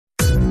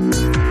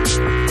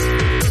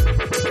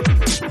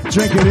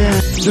Drink it in,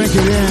 drink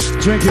it in,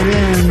 drink it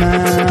in,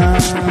 man.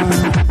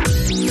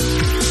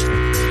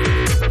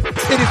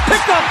 It is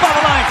picked off by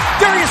the line.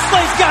 Darius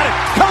Slay's got it.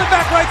 Coming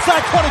back right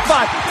side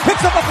 25.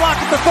 Picks up a block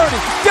at the 30.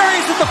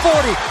 Darius at the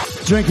 40.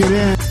 Drink it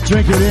in,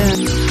 drink it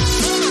in.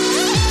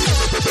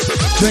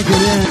 Drink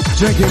it in,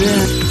 drink it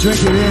in, drink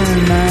it in,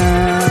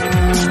 man.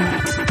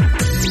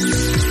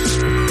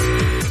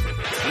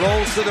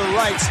 Rolls to the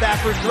right.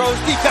 Stafford throws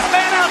deep. Got a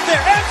man out there.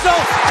 End zone.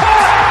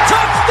 Caught.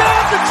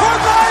 Touchdown,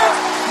 Detroit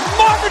Lions.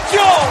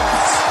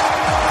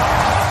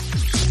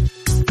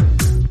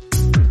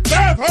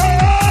 Stafford!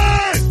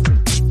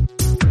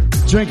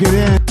 Drink it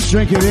in,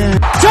 drink it in.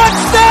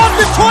 Touchdown,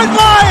 Detroit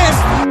Lions!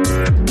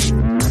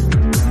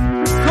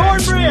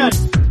 Cornbread.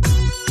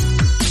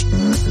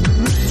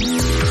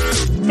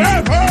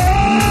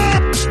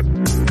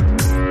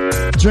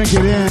 Drink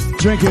it in,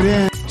 drink it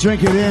in,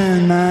 drink it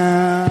in,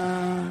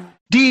 man.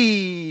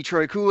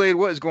 Detroit Kool-Aid,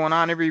 what is going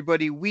on,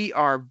 everybody? We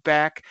are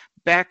back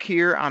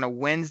here on a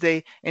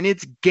Wednesday, and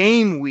it's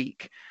game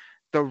week.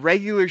 The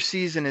regular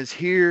season is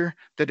here.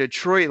 The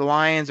Detroit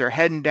Lions are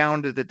heading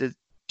down to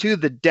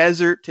the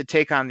desert to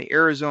take on the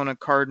Arizona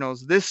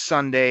Cardinals this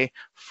Sunday,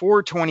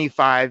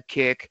 4:25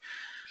 kick.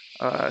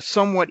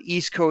 Somewhat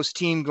East Coast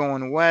team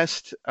going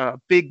west.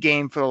 Big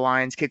game for the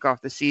Lions, kick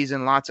off the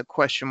season. Lots of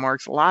question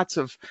marks, lots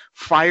of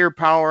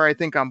firepower, I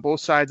think, on both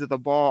sides of the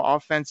ball,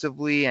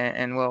 offensively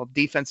and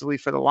defensively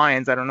for the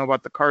Lions. I don't know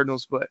about the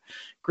Cardinals, but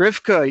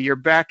Grifka, you're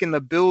back in the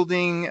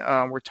building.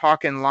 We're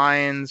talking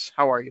Lions.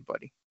 How are you,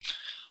 buddy?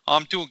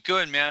 I'm doing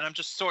good, man. I'm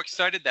just so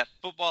excited that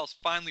football is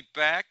finally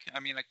back. I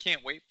mean, I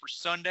can't wait for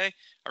Sunday.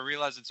 I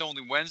realize it's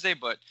only Wednesday,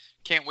 but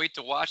can't wait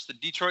to watch the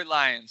Detroit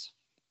Lions.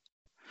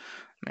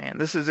 Man,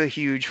 this is a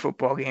huge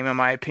football game in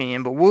my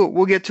opinion, but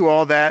we'll get to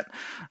all that.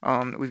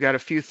 We've got a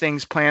few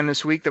things planned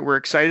this week that we're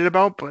excited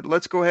about, but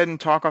let's go ahead and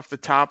talk off the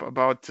top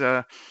about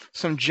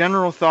some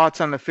general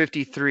thoughts on the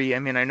 53. I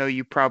mean, I know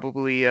you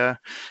probably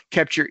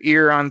kept your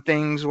ear on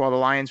things while the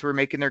Lions were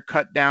making their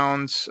cut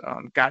downs,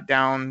 got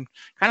down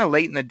kind of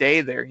late in the day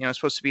there. You know, it's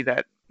supposed to be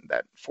that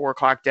 4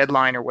 o'clock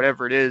deadline or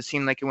whatever it is.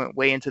 Seemed like it went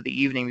way into the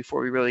evening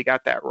before we really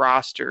got that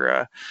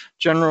roster.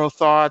 General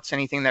thoughts,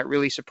 anything that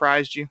really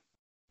surprised you?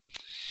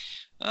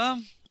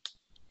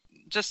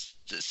 Just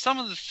some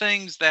of the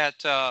things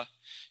that,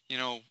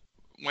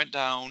 went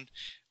down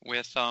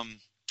with,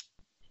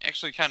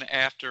 actually kind of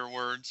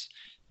afterwards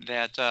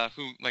that,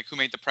 who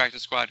made the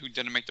practice squad, who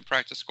didn't make the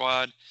practice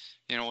squad,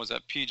 was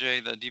that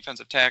PJ, the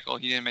defensive tackle,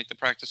 he didn't make the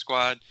practice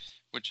squad,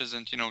 which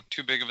isn't,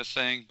 too big of a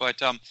thing,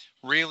 but,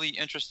 really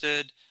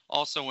interested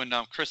also when,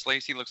 Chris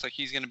Lacey looks like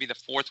he's going to be the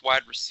 4th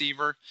wide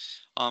receiver,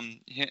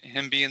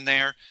 him being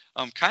there.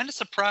 Kind of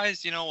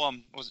surprised,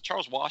 was it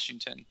Charles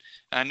Washington?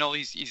 I know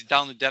he's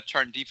down the depth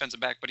chart in defensive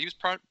back, but he was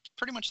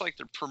pretty much like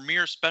the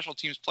premier special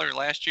teams player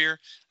last year.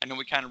 I know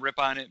we kind of rip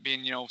on it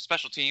being,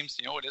 special teams,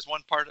 it is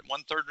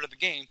 1/3 of the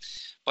game,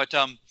 but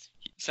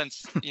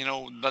since,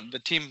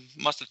 the team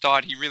must have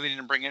thought he really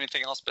didn't bring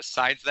anything else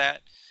besides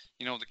that,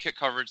 the kick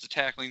coverage, the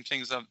tackling,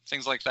 things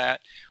like that,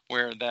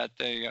 where that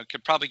they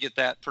could probably get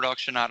that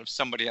production out of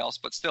somebody else.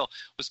 But still,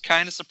 was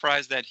kind of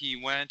surprised that he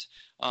went.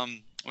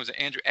 Was it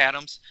Andrew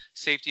Adams,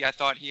 safety? I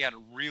thought he had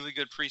a really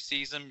good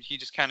preseason. He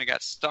just kind of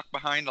got stuck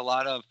behind a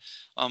lot of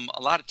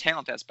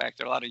talent that's back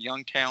there, a lot of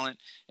young talent,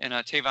 and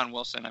Tavon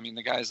Wilson. I mean,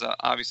 the guy's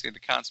obviously the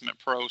consummate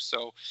pro.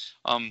 So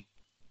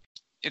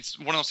it's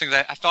one of those things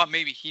that I thought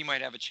maybe he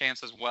might have a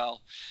chance as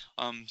well.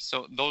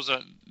 So those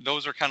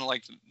are kind of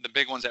like the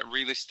big ones that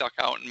really stuck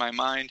out in my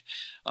mind.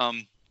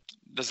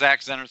 The Zach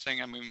Zenner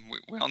thing, I mean,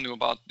 we all knew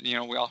about, we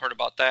all heard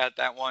about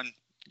that one.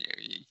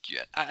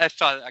 I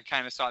thought I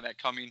kind of saw that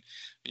coming,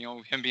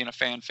 him being a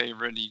fan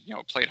favorite. He,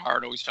 played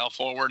hard, always fell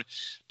forward.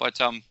 But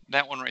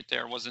that one right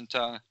there wasn't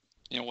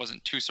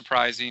too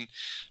surprising.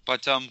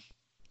 But,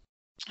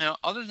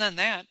 other than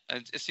that,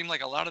 it seemed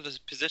like a lot of the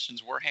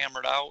positions were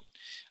hammered out.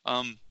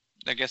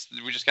 I guess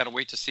we just got to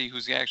wait to see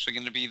who's actually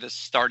going to be the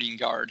starting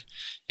guard,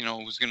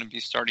 who's going to be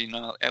starting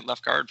at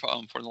left guard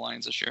for the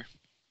Lions this year.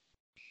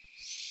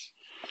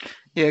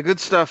 Yeah, good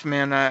stuff,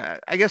 man.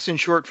 I guess in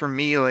short for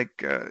me,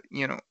 like,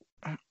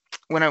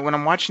 when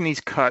I'm watching these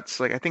cuts,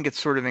 like, I think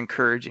it's sort of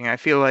encouraging. I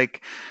feel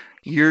like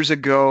years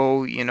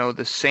ago,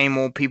 the same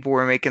old people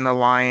were making the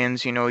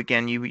Lions.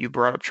 Again, you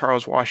brought up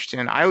Charles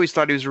Washington. I always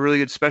thought he was a really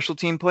good special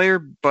team player,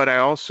 but I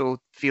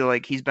also feel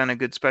like he's been a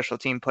good special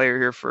team player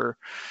here for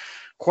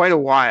quite a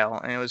while,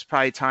 and it was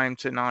probably time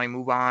to not only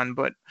move on,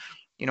 but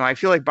I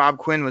feel like Bob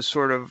Quinn was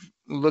sort of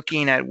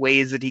looking at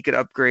ways that he could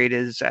upgrade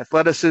his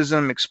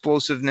athleticism,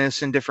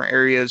 explosiveness in different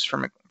areas,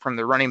 from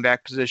the running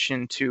back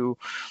position to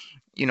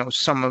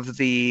some of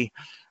the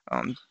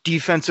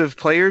defensive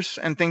players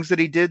and things that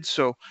he did.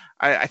 So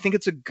I think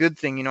it's a good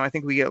thing. I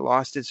think we get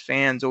lost as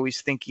fans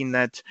always thinking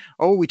that,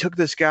 oh, we took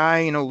this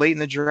guy, late in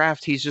the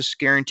draft, he's just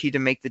guaranteed to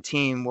make the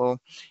team.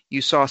 Well,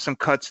 you saw some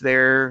cuts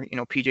there,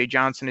 PJ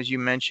Johnson, as you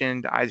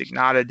mentioned, Isaac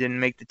Nada didn't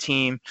make the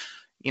team,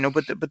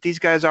 but these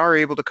guys are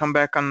able to come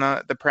back on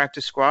the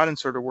practice squad and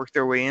sort of work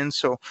their way in.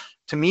 So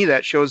to me,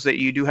 that shows that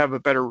you do have a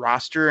better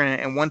roster.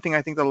 And one thing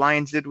I think the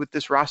Lions did with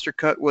this roster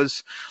cut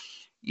was,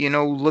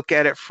 look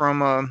at it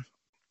from a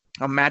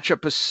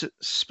matchup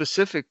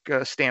specific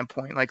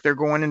standpoint. Like they're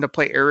going in to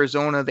play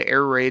Arizona, the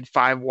air raid,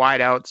 5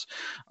 wideouts.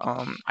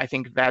 I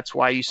think that's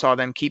why you saw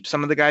them keep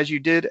some of the guys you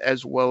did,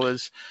 as well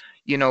as,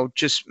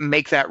 just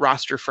make that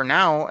roster for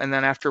now. And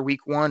then after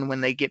week 1,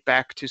 when they get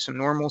back to some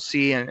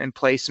normalcy and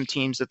play some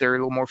teams that they're a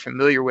little more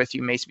familiar with,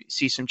 you may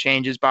see some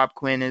changes. Bob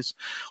Quinn is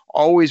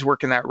always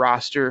working that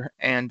roster.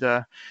 And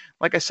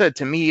like I said,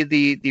 to me,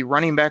 the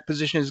running back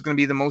position is going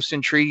to be the most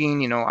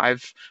intriguing.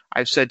 I've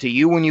said to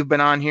you when you've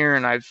been on here,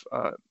 and I've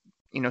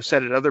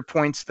said at other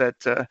points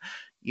that,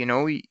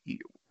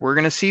 we're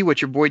going to see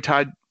what your boy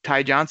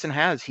Ty Johnson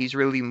has. He's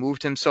really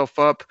moved himself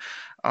up.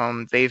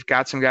 They've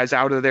got some guys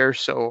out of there.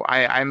 So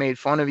I made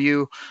fun of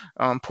you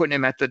putting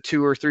him at the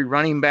 2 or 3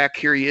 running back.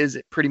 Here he is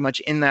pretty much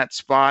in that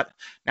spot.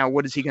 Now,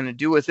 what is he going to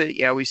do with it?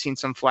 Yeah, we've seen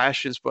some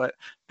flashes, but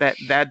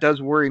that does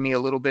worry me a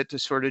little bit to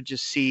sort of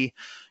just see,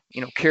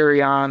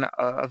 carry on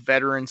a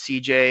veteran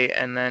CJ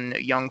and then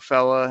a young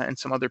fella and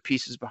some other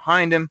pieces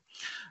behind him.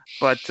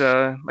 But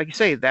like you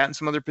say, that and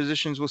some other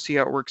positions, we'll see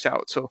how it works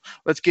out. So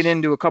let's get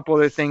into a couple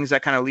other things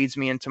that kind of leads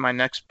me into my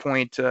next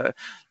point.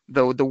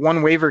 The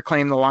one waiver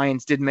claim the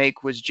Lions did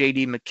make was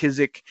J.D.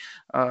 McKissic.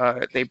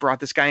 They brought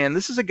this guy in.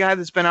 This is a guy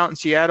that's been out in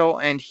Seattle,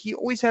 and he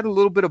always had a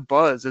little bit of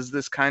buzz as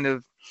this kind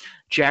of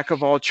jack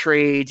of all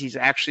trades. He's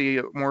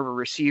actually more of a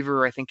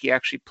receiver. I think he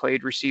actually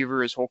played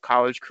receiver his whole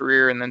college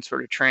career and then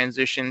sort of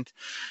transitioned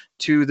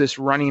to this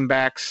running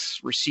backs,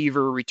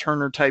 receiver,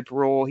 returner type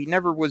role. He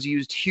never was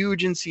used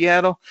huge in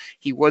Seattle.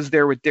 He was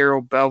there with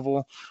Darrell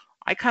Bevell.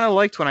 I kind of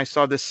liked when I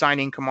saw this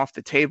signing come off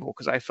the table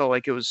because I felt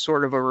like it was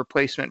sort of a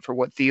replacement for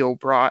what Theo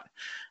brought,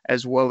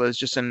 as well as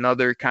just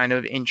another kind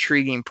of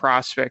intriguing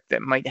prospect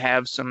that might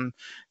have some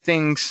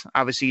things.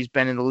 Obviously, he's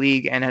been in the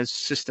league and has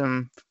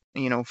system,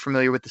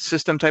 familiar with the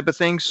system type of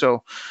thing.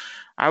 So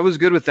I was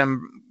good with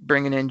them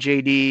bringing in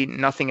JD.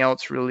 Nothing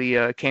else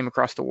really came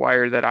across the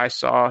wire that I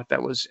saw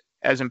that was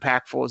as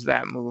impactful as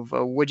that move.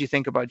 What do you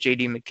think about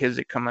JD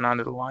McKissic coming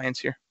onto the Lions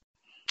here?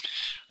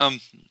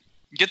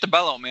 Get the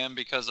bell out, man,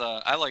 because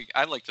I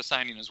like the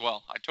signing as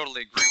well. I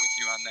totally agree with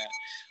you on that.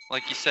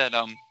 Like you said,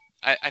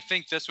 I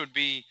think this would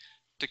be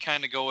to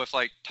kind of go if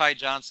like Ty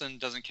Johnson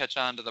doesn't catch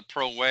on to the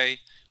pro way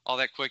all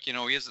that quick. He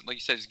is, like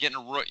you said,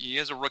 he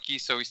is a rookie,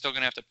 so he's still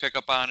going to have to pick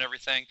up on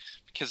everything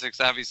because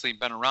it's obviously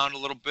been around a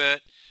little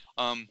bit.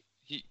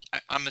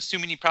 I'm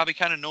assuming he probably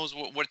kind of knows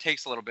what it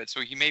takes a little bit.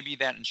 So he may be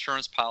that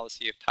insurance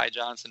policy if Ty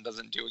Johnson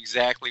doesn't do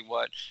exactly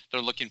what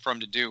they're looking for him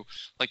to do.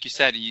 Like you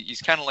said,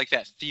 he's kind of like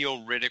that Theo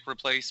Riddick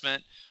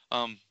replacement.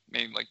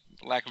 Maybe like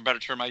lack of a better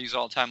term I use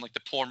all the time, like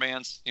the poor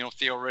man's,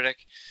 Theo Riddick,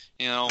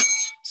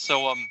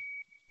 So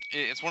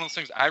it's one of those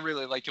things I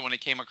really liked it when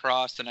it came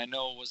across, and I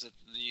know was it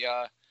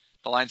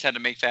the Lions had to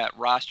make that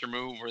roster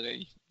move where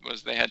they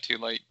had to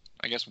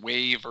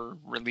waive or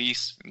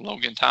release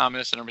Logan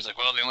Thomas, and everybody's like,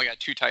 well, they only got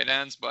 2 tight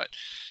ends, but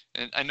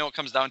and I know it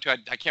comes down to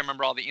I can't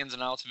remember all the ins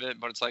and outs of it,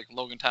 but it's like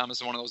Logan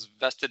Thomas is one of those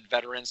vested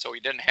veterans, so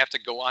he didn't have to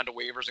go on to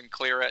waivers and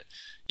clear it.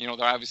 They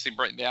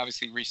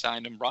obviously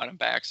re-signed him, brought him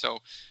back, so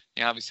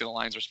obviously the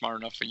Lions are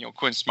smart enough, and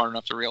Quinn's smart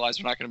enough to realize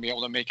they're not going to be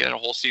able to make it a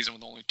whole season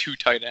with only 2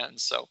 tight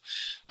ends. So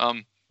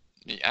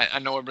I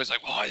know everybody's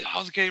like, well,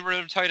 how's it getting rid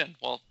of a tight end?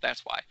 Well,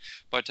 that's why.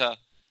 But the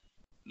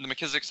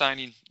McKissic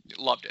signing,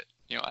 loved it.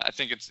 I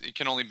think it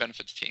can only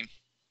benefit the team.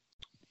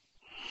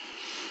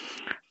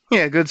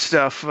 Yeah, good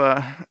stuff.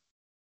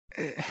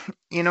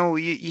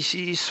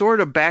 You sort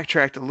of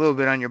backtracked a little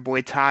bit on your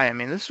boy Ty. I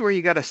mean, this is where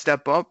you got to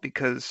step up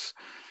because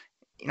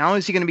not only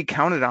is he going to be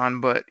counted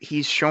on, but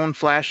he's shown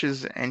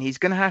flashes and he's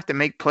going to have to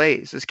make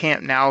plays. This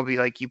can't now be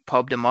like you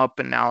pubbed him up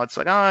and now it's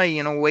like,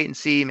 wait and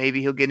see.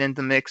 Maybe he'll get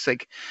into the mix.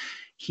 Like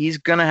he's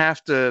going to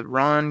have to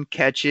run,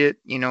 catch it,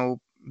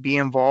 be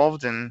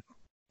involved. And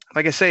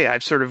like I say,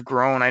 I've sort of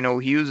grown. I know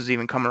Hughes is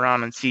even coming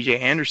around on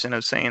CJ Anderson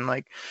of saying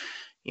like,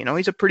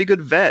 he's a pretty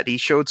good vet. He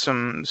showed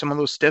some of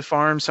those stiff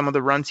arms, some of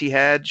the runs he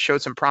had,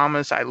 showed some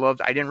promise. I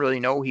didn't really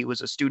know he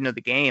was a student of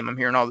the game. I'm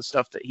hearing all the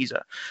stuff that he's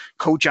a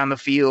coach on the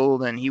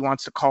field and he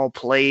wants to call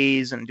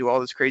plays and do all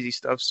this crazy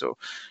stuff. So,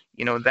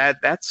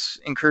 that's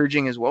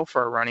encouraging as well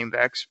for our running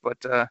backs.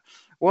 But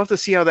we'll have to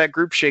see how that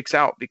group shakes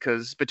out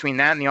because between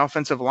that and the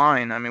offensive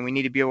line, I mean, we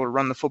need to be able to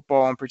run the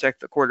football and protect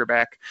the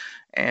quarterback.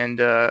 And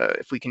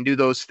if we can do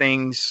those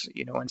things,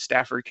 and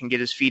Stafford can get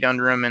his feet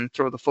under him and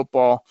throw the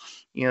football,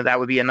 that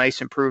would be a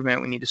nice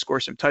improvement. We need to score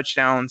some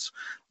touchdowns.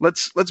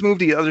 Let's move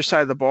to the other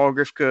side of the ball,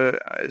 Grifka,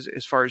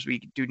 as far as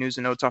we do news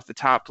and notes off the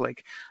top.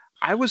 Like,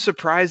 I was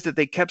surprised that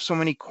they kept so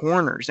many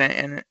corners,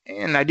 and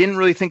I didn't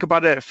really think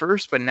about it at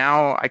first, but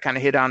now I kind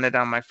of hit on it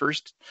on my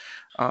first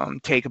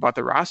take about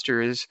the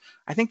roster. Is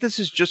I think this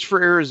is just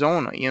for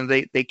Arizona.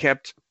 They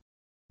kept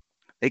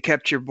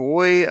your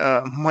boy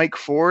Mike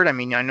Ford. I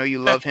mean, I know you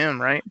love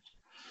him, right?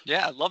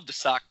 Yeah, I love the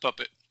sock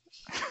puppet.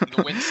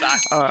 The wind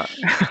sock.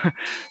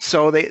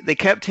 So they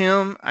kept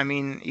him. I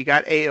mean, you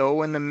got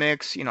AO in the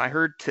mix. I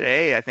heard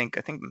today. I think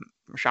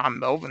Sean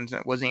Melvin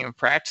wasn't even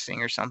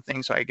practicing or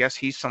something. So I guess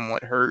he's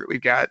somewhat hurt.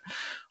 We've got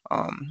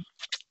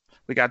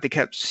They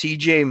kept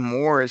C.J.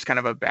 Moore as kind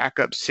of a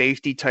backup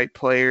safety type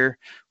player.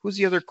 Who's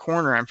the other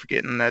corner? I'm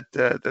forgetting that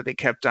they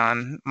kept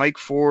on. Mike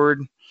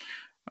Ford,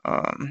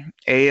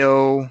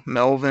 A.O.,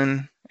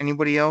 Melvin.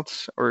 Anybody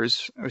else, or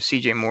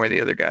C.J. Moore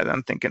the other guy that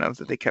I'm thinking of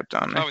that they kept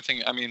on there? I would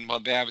think. I mean,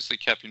 well, they obviously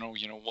kept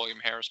William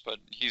Harris, but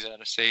he's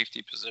at a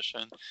safety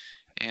position.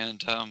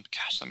 And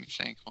gosh, let me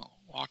think. Well,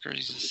 Walker,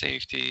 he's a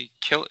safety.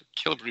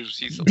 Killebrew,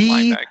 he's a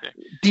linebacker.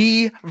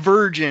 D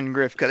Virgin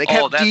Grifka. They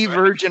kept D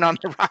Virgin on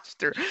the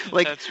roster.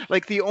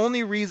 Like the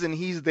only reason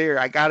he's there,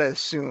 I gotta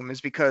assume,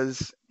 is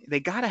because they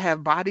gotta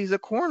have bodies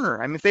at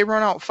corner. I mean, if they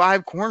run out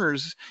 5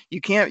 corners, you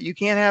can't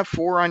have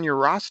 4 on your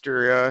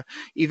roster.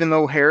 Even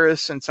though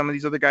Harris and some of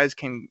these other guys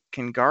can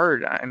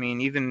guard. I mean,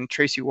 even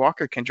Tracy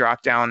Walker can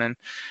drop down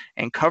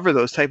and cover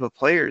those type of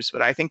players.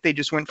 But I think they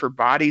just went for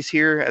bodies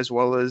here as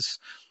well as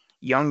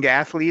young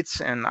athletes,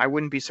 and I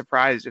wouldn't be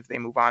surprised if they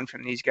move on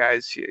from these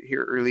guys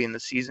here early in the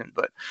season.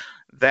 But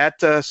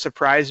that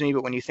surprised me.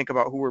 But when you think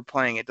about who we're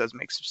playing, it does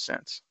make some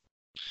sense.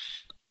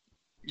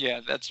 Yeah,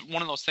 that's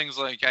one of those things.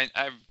 Like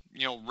I've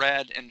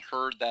read and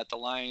heard that the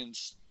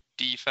Lions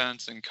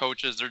defense and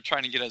coaches, they're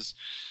trying to get as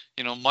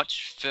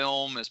much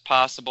film as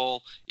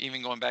possible,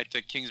 even going back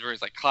to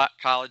Kingsbury's like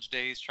college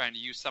days, trying to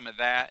use some of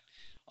that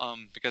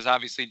because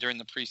obviously during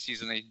the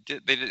preseason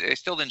they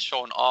still didn't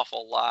show an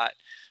awful lot.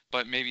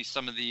 But maybe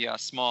some of the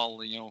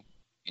small,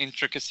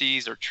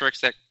 intricacies or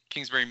tricks that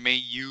Kingsbury may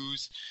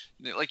use,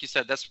 like you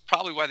said, that's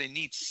probably why they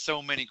need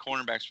so many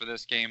cornerbacks for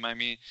this game. I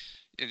mean,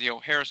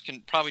 Harris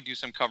can probably do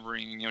some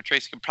covering.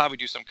 Tracy can probably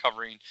do some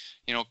covering.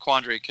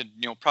 Quandre could,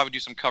 probably do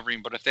some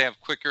covering. But if they have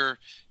quicker,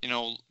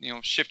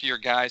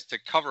 shiftier guys to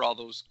cover all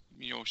those,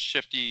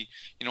 shifty,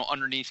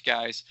 underneath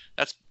guys,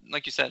 that's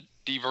like you said,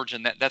 D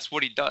Virgin. That's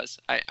what he does.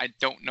 I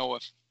don't know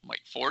if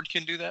Mike Ford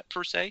can do that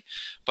per se,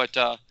 but.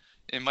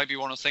 It might be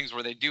one of those things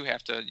where they do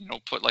have to,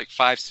 put like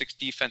 5-6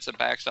 defensive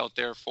backs out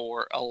there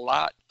for a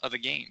lot of the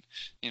game,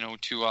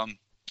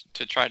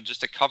 to try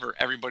to cover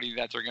everybody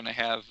that they're going to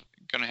have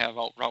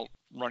out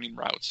running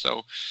routes.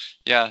 So,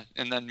 yeah,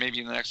 and then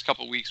maybe in the next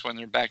couple of weeks when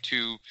they're back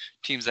to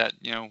teams that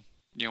I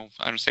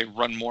don't say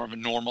run more of a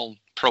normal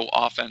pro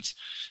offense,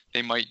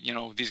 they might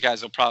these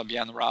guys will probably be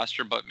on the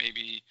roster, but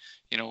maybe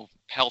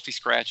healthy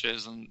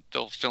scratches and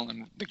they'll fill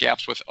in the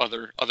gaps with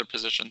other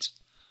positions.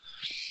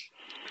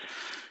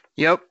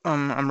 Yep,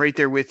 I'm right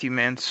there with you,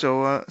 man.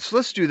 So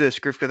let's do this,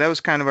 Grifka. That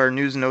was kind of our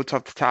news and notes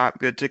off the top.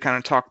 Good to kind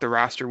of talk the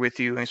roster with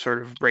you and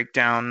sort of break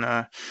down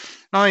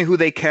not only who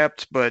they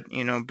kept, but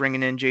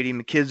bringing in J.D.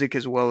 McKissic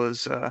as well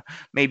as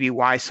maybe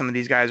why some of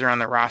these guys are on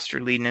the roster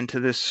leading into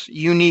this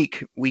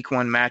unique Week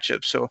 1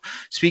 matchup. So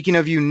speaking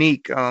of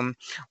unique,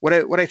 what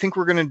I think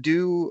we're going to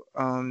do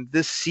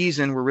this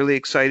season, we're really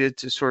excited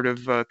to sort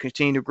of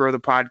continue to grow the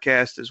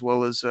podcast as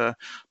well as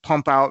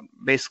pump out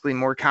basically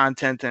more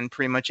content than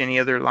pretty much any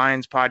other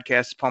Lions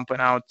podcast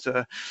pumping out.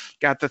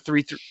 Got the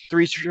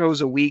three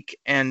shows a week,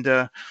 and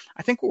I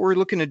think what we're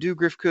looking to do,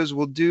 Grifka, is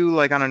we'll do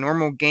like on a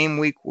normal game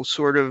week, we'll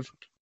sort of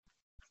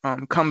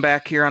come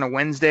back here on a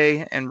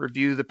Wednesday and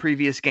review the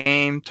previous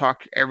game,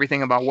 talk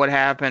everything about what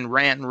happened,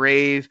 rant and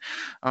rave,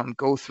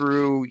 go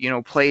through,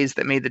 plays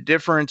that made the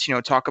difference,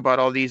 talk about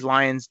all these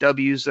Lions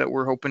W's that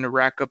we're hoping to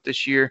rack up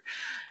this year.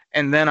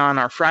 And then on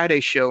our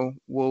Friday show,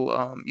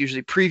 we'll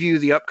usually preview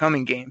the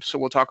upcoming games. So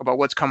we'll talk about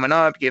what's coming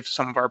up, give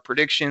some of our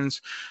predictions,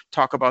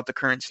 talk about the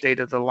current state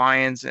of the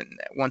Lions, and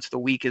once the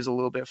week is a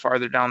little bit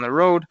farther down the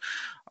road,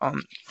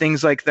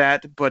 things like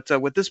that. But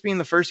with this being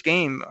the first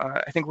game,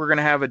 I think we're going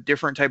to have a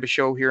different type of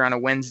show here on a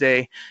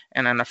Wednesday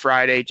and on a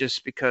Friday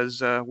just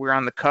because we're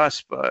on the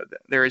cusp.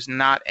 There is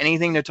not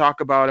anything to talk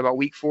about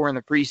Week 4 in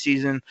the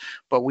preseason,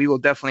 but we will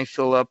definitely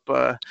fill up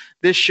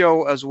this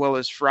show as well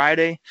as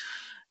Friday.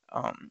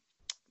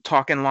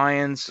 Talking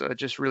Lions,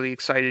 just really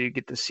excited to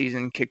get the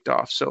season kicked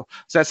off. So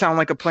does that sound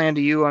like a plan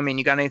to you? I mean,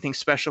 you got anything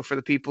special for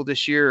the people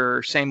this year,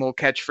 or same old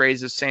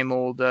catchphrases, same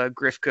old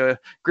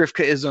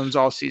Grifka-isms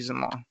all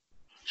season long?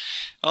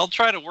 I'll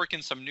try to work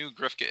in some new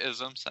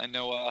Grifka-isms. I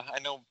know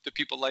the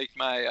people like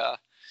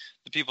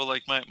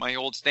my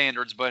old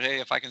standards, but hey,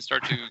 if I can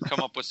start to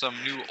come up with some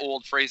new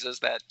old phrases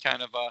that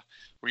kind of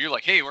where you're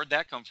like, hey, where'd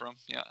that come from?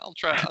 Yeah, I'll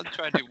try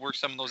to work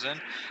some of those in.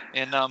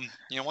 And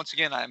once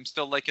again, I'm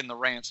still liking the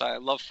rants. I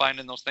love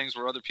finding those things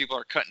where other people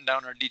are cutting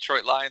down our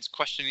Detroit Lions,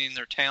 questioning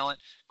their talent,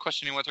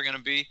 questioning what they're going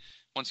to be.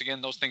 Once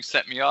again, those things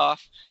set me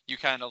off. You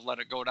kind of let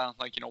it go down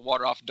like,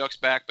 water off a duck's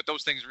back, but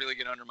those things really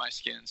get under my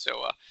skin.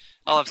 So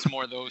I'll have some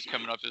more of those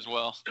coming up as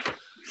well.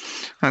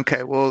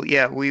 Okay, well,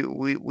 yeah, we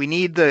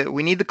need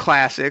the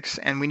classics,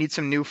 and we need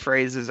some new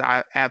phrases.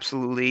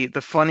 Absolutely. The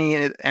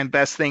funny and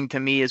best thing to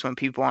me is when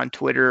people on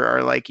Twitter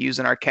are like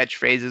using our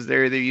catchphrases.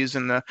 They're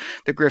using the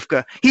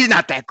Grifka, he's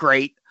not that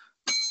great,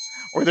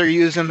 or they're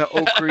using the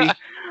Okri.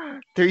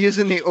 They're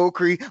using the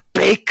Okri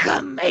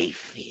Baker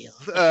Mayfield.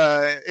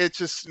 It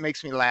just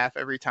makes me laugh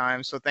every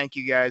time. So thank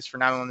you guys for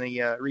not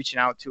only reaching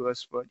out to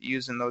us, but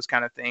using those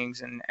kind of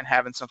things and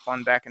having some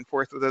fun back and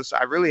forth with us.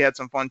 I really had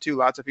some fun too.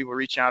 Lots of people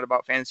reaching out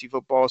about fantasy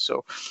football.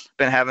 So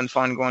been having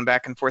fun going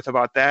back and forth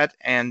about that.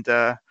 And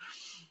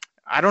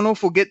I don't know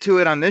if we'll get to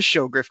it on this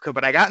show, Grifka,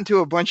 but I got into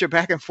a bunch of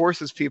back and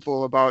forths with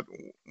people about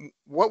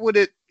what would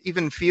it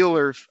even feel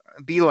or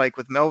be like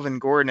with Melvin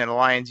Gordon in a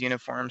Lions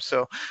uniform.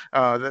 So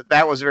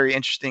that was very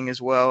interesting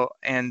as well.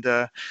 And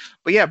but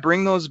yeah,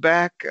 bring those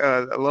back. I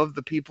love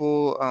the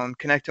people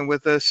connecting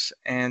with us.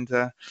 And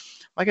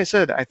like I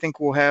said, I think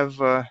we'll have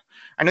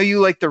I know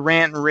you like the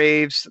rant and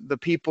raves. The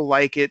people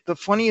like it. The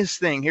funniest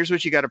thing, here's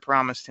what you got to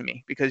promise to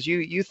me, because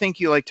you think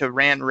you like to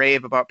rant and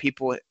rave about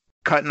people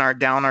cutting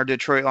down our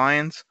Detroit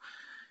Lions.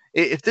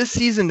 If this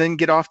season didn't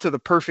get off to the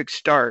perfect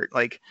start,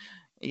 like,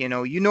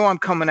 I'm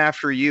coming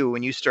after you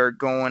when you start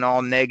going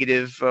all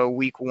negative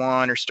week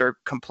one or start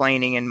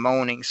complaining and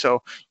moaning.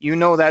 So,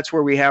 that's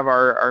where we have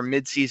our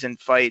midseason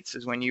fights,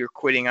 is when you're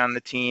quitting on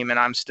the team and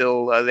I'm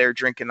still there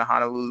drinking the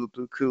Honolulu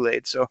Blue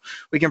Kool-Aid. So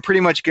we can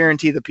pretty much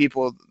guarantee the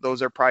people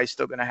those are probably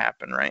still going to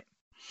happen, right?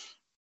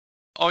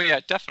 Oh yeah,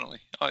 definitely.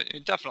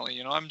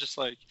 Definitely. I'm just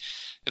like,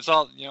 it's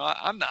all,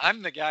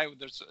 I'm the guy.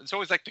 It's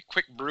always like the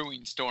quick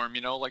brewing storm,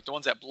 like the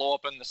ones that blow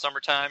up in the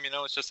summertime.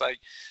 It's just like,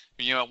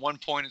 at one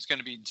point it's going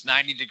to be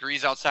 90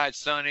 degrees outside,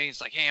 sunny. It's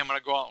like, hey, I'm going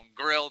to go out and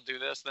grill, do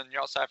this. Then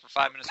you're outside for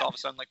 5 minutes. All of a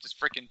sudden, like this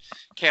freaking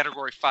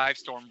Category 5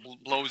 storm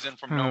blows in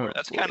from nowhere.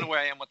 That's kind of the way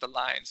I am with the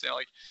Lions.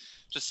 Like,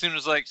 just as soon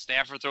as like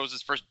Stafford throws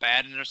his first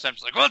bad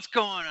interception, like, what's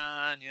going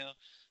on?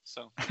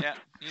 So yeah,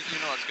 you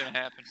know what's going to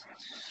happen.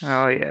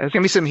 Oh yeah, there's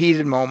going to be some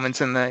heated moments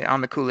on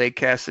the Kool-Aid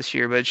Cast this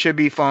year, but it should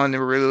be fun.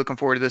 We're really looking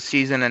forward to this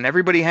season, and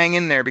everybody hang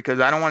in there, because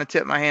I don't want to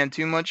tip my hand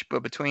too much.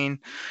 But between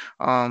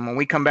when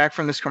we come back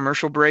from this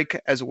commercial break,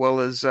 as well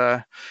as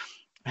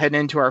heading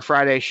into our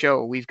Friday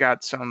show, we've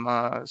got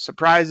some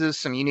surprises,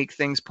 some unique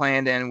things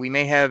planned, and we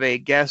may have a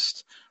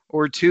guest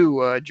or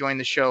two join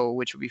the show,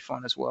 which would be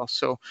fun as well.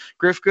 So,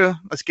 Grifka,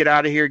 let's get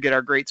out of here, get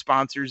our great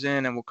sponsors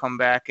in, and we'll come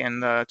back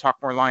and talk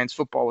more Lions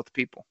football with the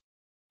people.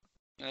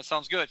 That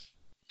sounds good.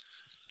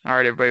 All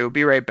right, everybody, we'll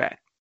be right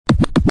back.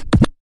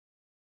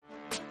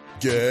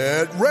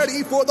 Get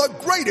ready for the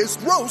greatest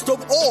roast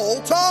of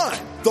all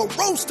time, the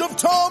Roast of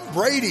Tom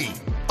Brady,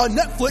 a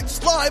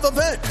Netflix live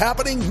event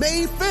happening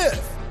May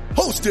 5th.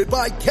 Hosted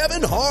by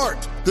Kevin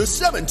Hart, the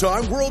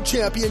 7-time world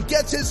champion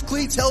gets his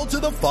cleats held to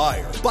the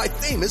fire by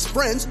famous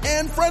friends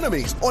and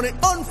frenemies on an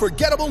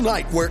unforgettable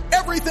night where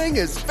everything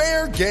is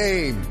fair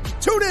game.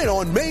 Tune in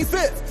on May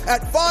 5th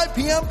at 5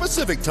 p.m.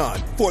 Pacific time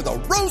for the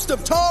Roast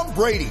of Tom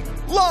Brady,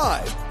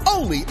 live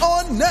only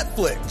on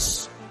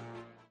Netflix.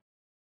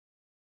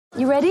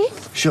 You ready?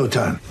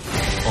 Showtime.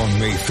 On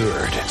May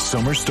 3rd,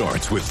 summer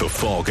starts with The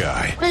Fall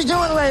Guy. Let's do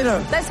it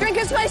later. Let's drink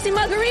a spicy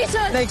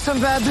margarita. Make some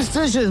bad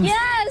decisions.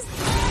 Yes!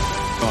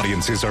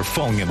 Audiences are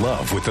falling in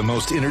love with the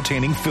most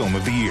entertaining film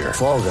of the year.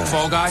 Fall Guy.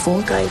 Fall Guy?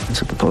 Fall guy.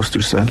 That's what the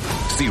poster said.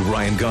 See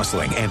Ryan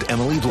Gosling and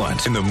Emily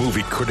Blunt in the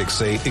movie critics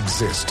say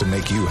exists to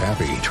make you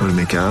happy. Trying to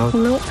make it out?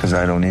 Nope. Because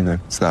I don't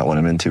either. It's not what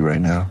I'm into right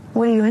now.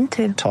 What are you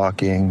into?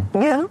 Talking.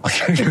 Yeah.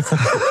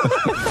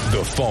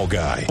 The Fall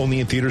Guy.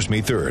 Only in theaters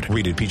May 3rd.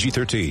 Rated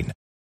PG-13.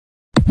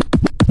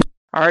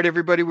 All right,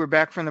 everybody, we're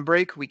back from the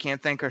break. We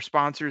can't thank our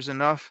sponsors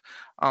enough.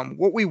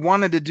 What we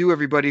wanted to do,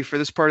 everybody, for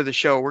this part of the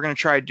show, we're going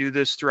to try to do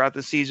this throughout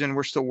the season.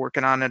 We're still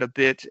working on it a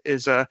bit,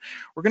 is we're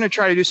going to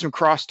try to do some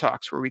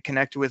crosstalks where we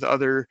connect with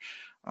other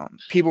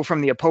people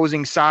from the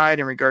opposing side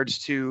in regards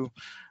to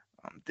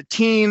the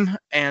team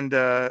and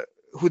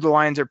who the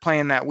Lions are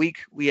playing that week.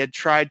 We had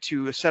tried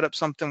to set up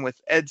something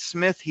with Ed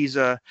Smith.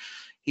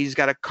 He's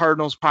got a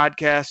Cardinals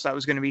podcast. That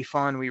was going to be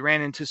fun. We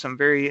ran into some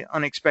very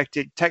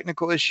unexpected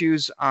technical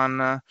issues on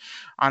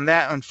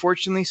that,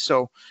 unfortunately.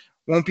 So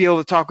won't be able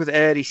to talk with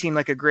Ed. He seemed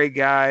like a great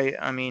guy.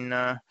 I mean,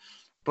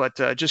 but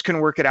just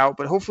couldn't work it out.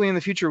 But hopefully in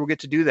the future we'll get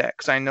to do that,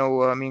 because I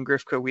know me and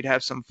Grifka, we'd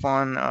have some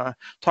fun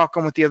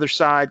talking with the other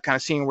side, kind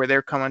of seeing where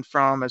they're coming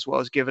from, as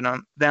well as giving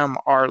them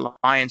our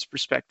Lions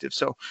perspective.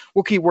 So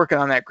we'll keep working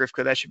on that,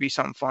 Grifka. That should be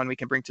something fun we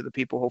can bring to the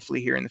people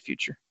hopefully here in the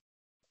future.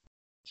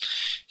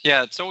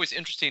 Yeah, it's always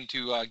interesting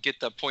to get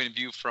the point of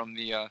view from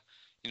the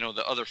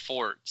the other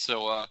fort.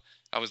 So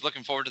I was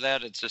looking forward to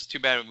that. It's just too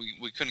bad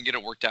we couldn't get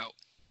it worked out.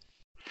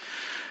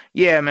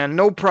 Yeah, man,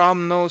 no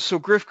problem though. So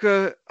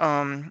Grifka,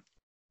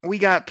 we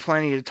got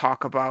plenty to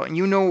talk about, and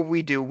you know what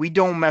we do. We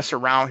don't mess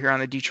around here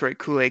on the Detroit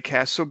Kool-Aid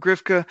Cast. So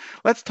Grifka,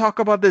 let's talk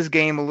about this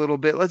game a little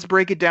bit. Let's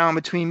break it down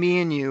between me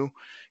and you.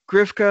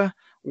 Grifka,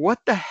 what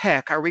the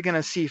heck are we going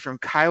to see from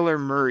Kyler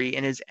Murray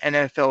in his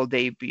NFL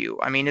debut?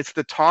 I mean, it's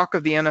the talk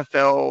of the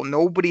NFL.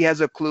 Nobody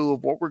has a clue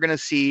of what we're going to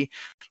see.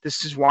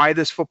 This is why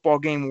this football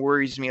game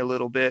worries me a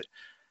little bit.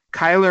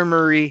 Kyler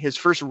Murray, his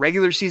first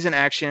regular season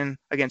action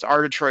against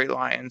our Detroit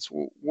Lions.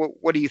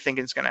 What do you think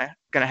is going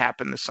to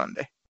happen this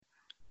Sunday?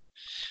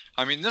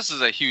 I mean, this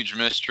is a huge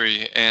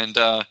mystery, and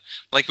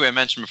like we had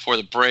mentioned before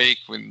the break,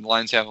 when the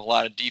Lions have a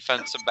lot of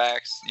defensive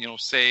backs,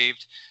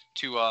 saved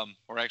to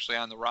or actually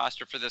on the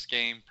roster for this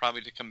game,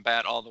 probably to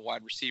combat all the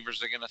wide receivers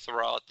they're going to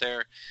throw out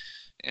there.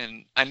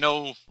 And I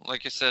know,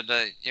 like I said,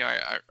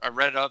 I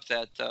read up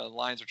that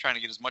Lions are trying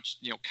to get as much,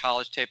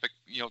 college tape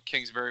of,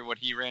 Kingsbury, what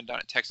he ran down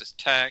at Texas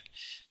Tech,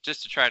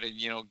 just to try to,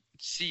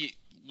 see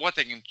what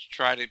they can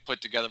try to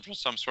put together for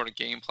some sort of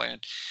game plan.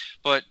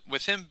 But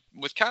with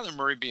Kyler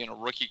Murray being a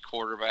rookie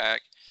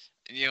quarterback,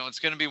 it's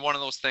going to be one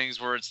of those things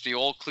where it's the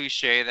old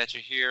cliche that you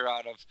hear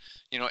out of,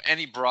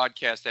 any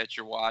broadcast that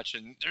you're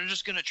watching. They're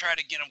just going to try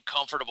to get him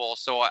comfortable.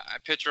 So I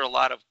picture a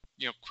lot of,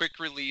 quick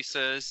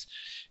releases,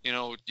 a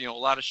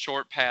lot of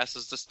short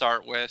passes to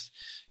start with,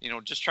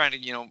 just trying to,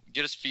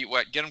 get his feet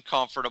wet, get him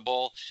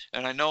comfortable.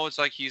 And I know it's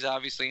like he's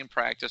obviously in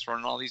practice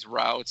running all these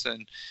routes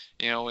and,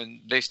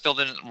 and they still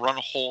didn't run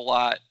a whole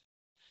lot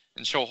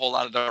and show a whole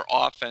lot of their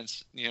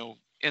offense,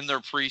 in their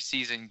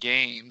preseason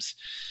games.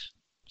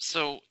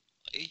 So,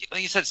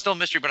 like you said, still a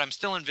mystery, but I'm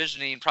still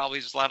envisioning probably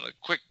just a lot of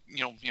quick,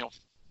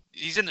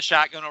 he's in the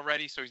shotgun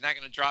already, so he's not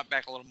going to drop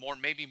back a little more,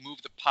 maybe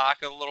move the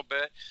pocket a little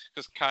bit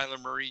because Kyler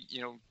Murray,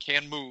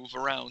 can move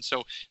around.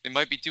 So they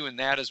might be doing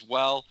that as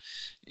well.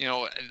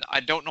 I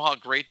don't know how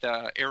great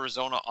the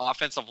Arizona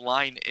offensive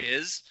line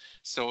is.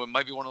 So it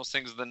might be one of those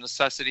things, the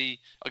necessity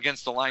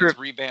against the Lions'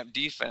 revamped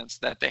defense,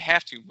 that they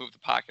have to move the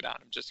pocket on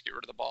him just to get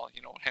rid of the ball,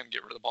 have him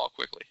get rid of the ball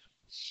quickly.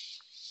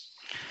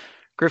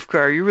 Grifka,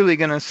 are you really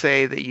going to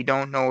say that you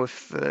don't know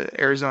if the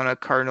Arizona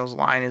Cardinals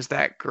line is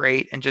that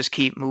great and just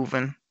keep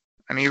moving?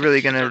 I mean, you're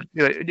really going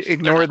to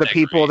ignore the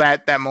people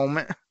that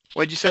moment?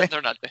 What'd you say?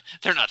 They're not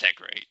that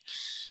great.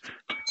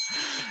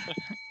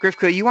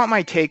 Grifka, you want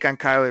my take on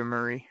Kyler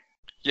Murray?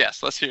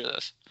 Yes, let's hear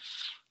this.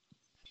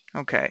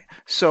 Okay.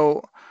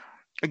 So,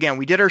 again,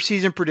 we did our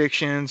season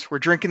predictions. We're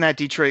drinking that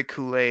Detroit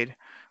Kool-Aid.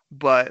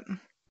 But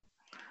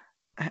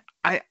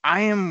I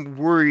am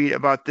worried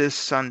about this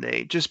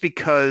Sunday just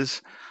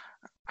because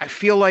I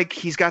feel like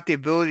he's got the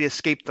ability to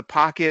escape the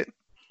pocket.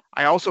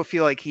 I also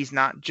feel like he's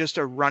not just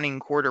a running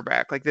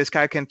quarterback. Like, this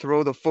guy can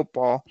throw the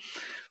football.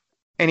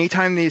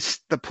 Anytime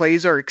the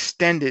plays are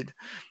extended,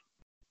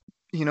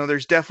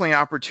 there's definitely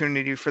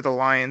opportunity for the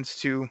Lions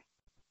to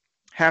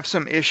have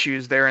some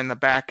issues there in the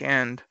back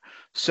end.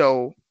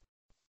 So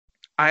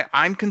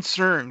I'm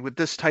concerned with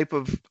this type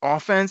of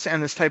offense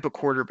and this type of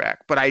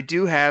quarterback. But I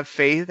do have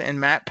faith in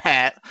Matt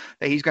Pat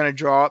that he's going to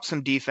draw up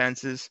some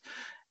defenses.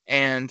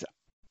 And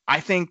I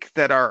think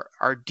that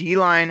our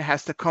D-line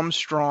has to come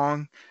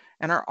strong.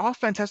 And our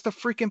offense has to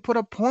freaking put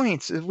up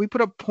points. If we put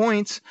up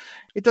points,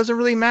 it doesn't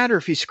really matter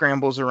if he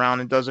scrambles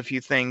around and does a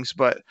few things.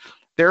 But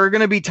there are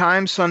going to be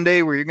times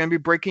Sunday where you're going to be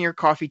breaking your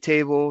coffee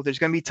table. There's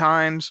going to be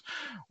times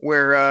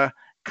where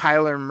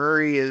Kyler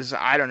Murray is,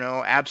 I don't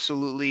know,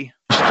 absolutely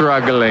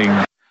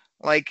struggling.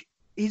 Like,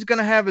 he's going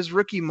to have his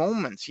rookie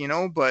moments,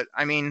 But,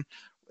 I mean,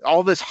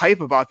 all this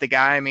hype about the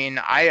guy, I mean,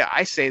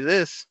 I say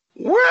this.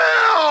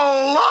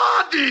 Well,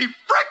 Lottie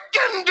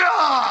frickin'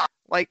 duh!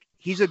 Like,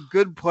 he's a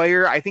good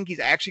player. I think he's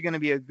actually going to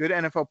be a good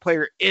NFL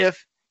player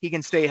if he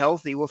can stay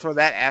healthy. We'll throw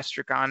that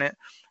asterisk on it.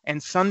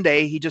 And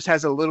Sunday, he just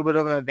has a little bit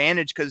of an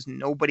advantage because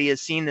nobody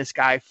has seen this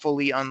guy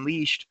fully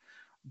unleashed.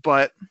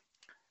 But,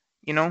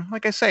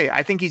 like I say,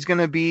 I think he's going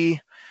to be,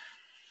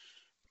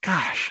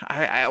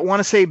 I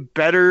want to say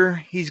better.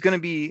 He's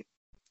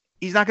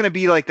not going to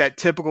be like that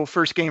typical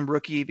first game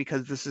rookie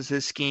because this is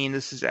his scheme.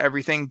 This is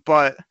everything.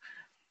 But,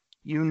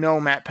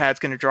 Matt Pat's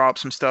going to draw up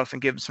some stuff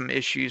and give him some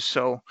issues.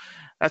 So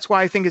that's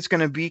why I think it's going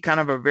to be kind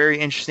of a very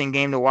interesting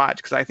game to watch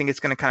because I think it's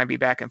going to kind of be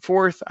back and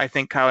forth. I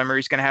think Kyler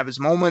Murray's going to have his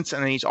moments,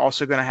 and then he's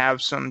also going to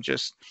have some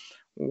just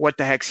what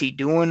the heck's he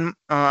doing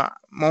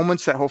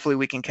moments that hopefully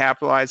we can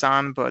capitalize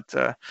on. But,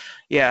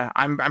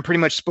 I'm pretty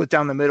much split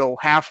down the middle,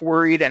 half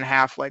worried and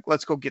half like,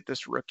 let's go get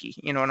this rookie.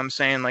 You know what I'm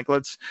saying? Like,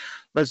 let's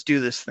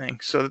do this thing.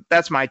 So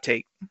that's my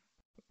take.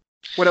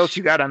 What else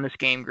you got on this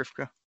game,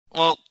 Grifka?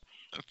 Well,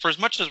 for as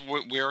much as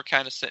we're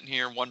kind of sitting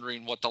here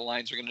wondering what the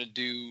Lions are going to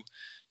do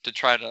to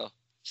try to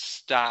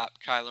stop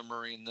Kyler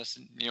Murray in this,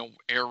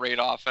 air raid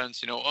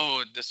offense,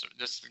 this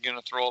is going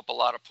to throw up a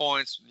lot of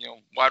points,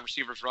 wide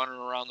receivers running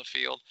around the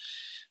field.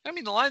 I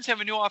mean, the Lions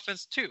have a new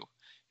offense too.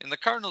 And the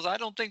Cardinals, I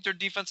don't think their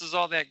defense is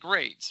all that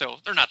great. So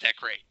they're not that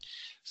great.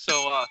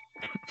 So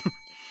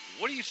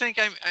what do you think?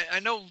 I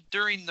know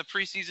during the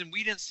preseason,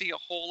 we didn't see a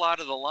whole lot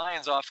of the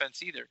Lions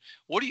offense either.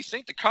 What do you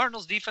think the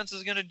Cardinals defense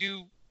is going to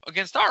do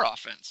against our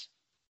offense?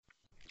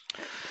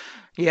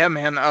 Yeah,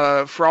 man.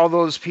 For all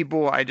those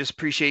people, I just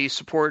appreciate you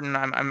supporting.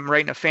 I'm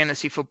writing a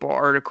fantasy football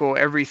article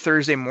every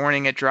Thursday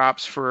morning. It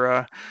drops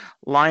for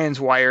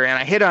Lions Wire, and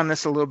I hit on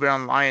this a little bit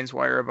on Lions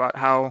Wire about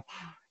how,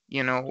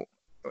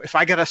 if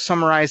I got to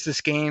summarize this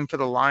game for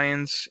the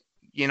Lions,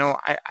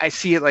 I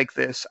see it like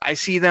this. I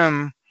see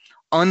them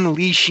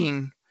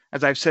unleashing,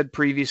 as I've said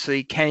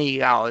previously, Kenny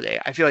Golladay.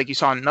 I feel like you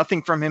saw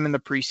nothing from him in the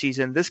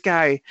preseason. This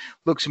guy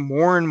looks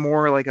more and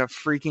more like a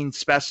freaking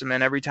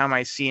specimen every time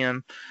I see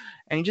him.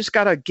 And you just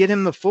got to get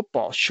him the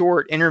football,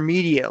 short,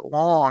 intermediate,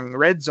 long,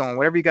 red zone,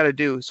 whatever you got to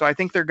do. So I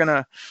think they're going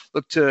to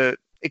look to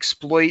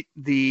exploit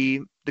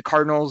the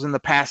Cardinals in the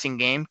passing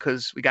game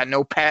because we got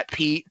no Pat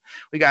Pete.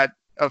 We got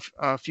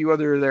a few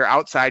other of their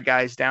outside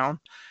guys down.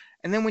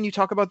 And then when you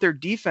talk about their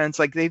defense,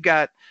 like they've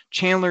got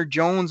Chandler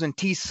Jones and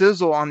T.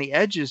 Sizzle on the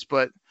edges,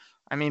 but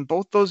I mean,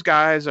 both those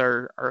guys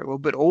are a little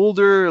bit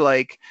older.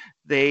 Like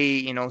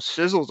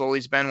Sizzle's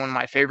always been one of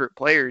my favorite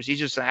players. He's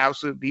just an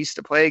absolute beast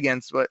to play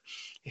against. But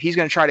if he's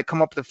going to try to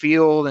come up the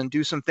field and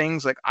do some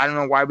things, like I don't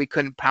know why we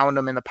couldn't pound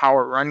him in the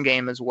power run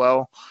game as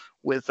well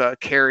with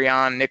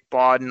Carry-On, Nick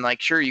Bawden.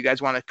 Like, sure, you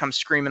guys want to come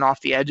screaming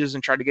off the edges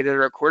and try to get it at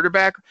our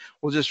quarterback?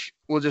 We'll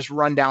just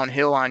run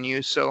downhill on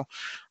you. So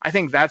I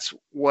think that's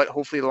what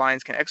hopefully the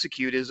Lions can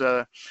execute is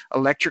a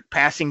electric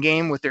passing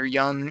game with their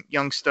young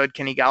stud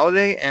Kenny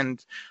Galladay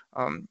and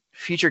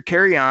feature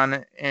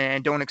Carry-On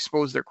and don't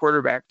expose their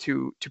quarterback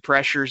to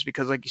pressures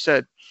because, like you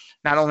said,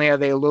 not only are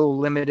they a little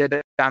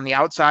limited on the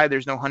outside,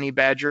 there's no Honey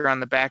Badger on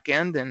the back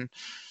end, and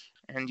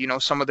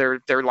some of their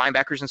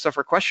linebackers and stuff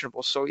are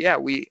questionable. So yeah,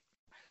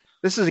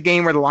 this is a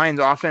game where the Lions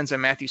offense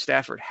and Matthew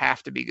Stafford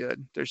have to be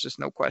good. There's just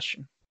no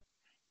question.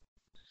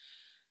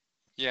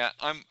 Yeah,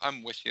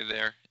 I'm with you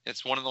there.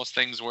 It's one of those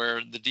things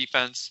where the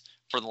defense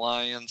for the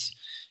Lions,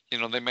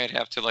 they might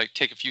have to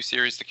take a few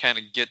series to kind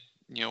of get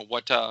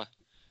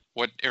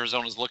what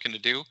Arizona's looking to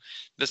do.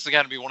 This has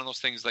got to be one of those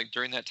things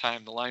during that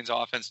time, the Lions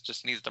offense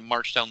just needs to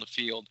march down the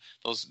field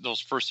those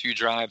first few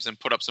drives and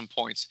put up some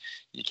points.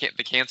 They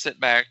can't sit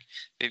back.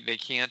 They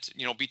can't,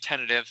 be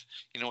tentative,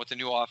 with the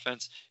new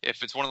offense.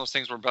 If it's one of those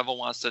things where Bevel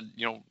wants to,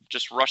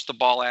 just rush the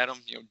ball at them,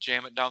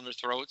 jam it down their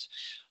throats.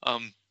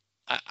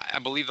 I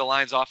believe the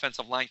Lions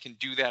offensive line can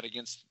do that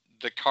against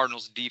the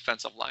Cardinals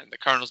defensive line. The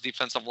Cardinals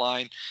defensive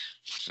line,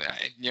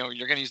 you're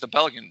going to use the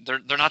bell again.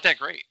 They're not that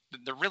great.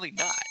 They're really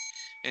not.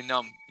 And,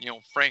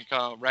 Frank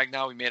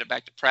Ragnow, we made it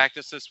back to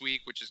practice this week,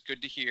 which is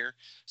good to hear.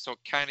 So it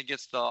kind of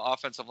gets the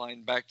offensive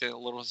line back to a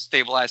little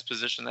stabilized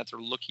position that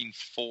they're looking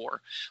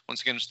for.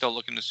 Once again, still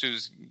looking to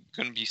who's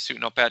going to be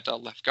suiting up at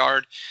left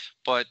guard.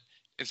 But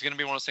it's going to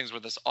be one of those things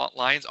where this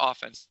Lions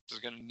offense is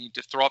going to need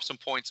to throw up some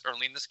points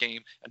early in this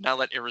game and not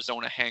let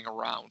Arizona hang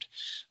around.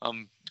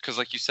 Because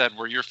like you said,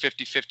 where you're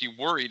 50-50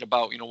 worried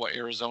about, what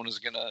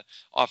Arizona's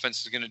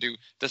offense is going to do,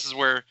 this is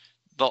where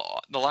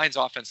the Lions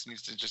offense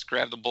needs to just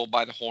grab the bull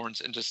by the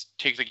horns and just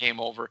take the game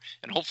over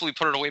and hopefully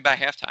put it away by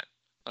halftime.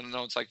 I don't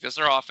know. It's this is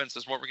our offense.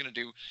 This is what we're going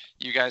to do.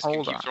 You guys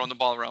can keep throwing the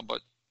ball around,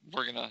 but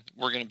we're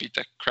going to beat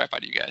the crap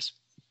out of you guys.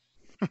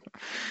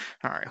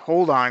 All right.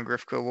 Hold on,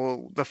 Grifka.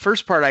 Well, the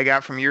first part I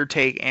got from your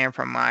take and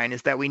from mine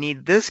is that we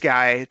need this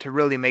guy to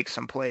really make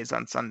some plays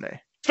on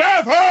Sunday.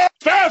 Stafford!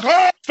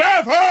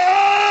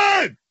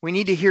 We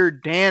need to hear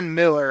Dan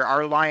Miller,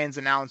 our Lions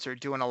announcer,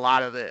 doing a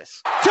lot of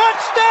this.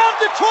 Touchdown,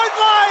 Detroit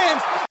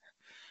Lions!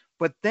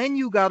 But then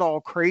you got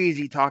all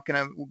crazy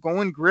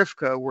going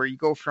Grifka, where you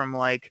go from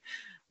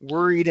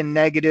worried and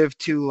negative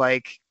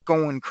to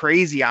going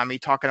crazy on me,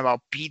 talking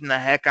about beating the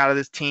heck out of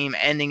this team,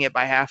 ending it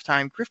by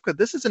halftime. Grifka,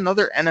 this is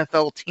another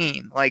NFL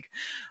team.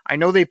 I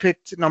know they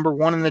picked number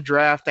 1 in the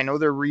draft. I know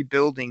they're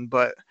rebuilding,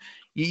 but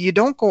you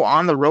don't go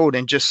on the road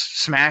and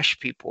just smash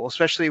people,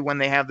 especially when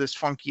they have this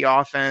funky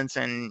offense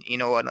and,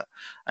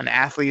 an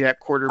athlete at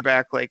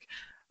quarterback.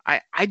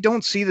 I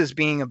don't see this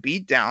being a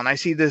beatdown. I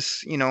see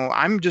this,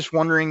 I'm just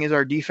wondering, is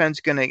our defense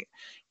going to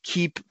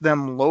keep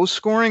them low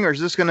scoring, or is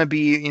this going to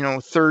be,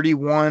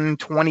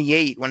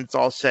 31-28 when it's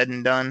all said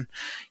and done?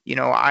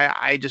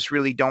 I just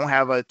really don't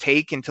have a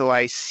take until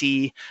I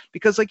see,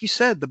 because like you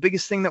said, the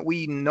biggest thing that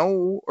we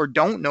know or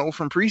don't know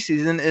from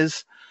preseason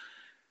is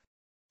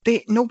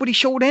nobody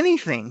showed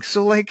anything.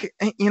 So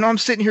I'm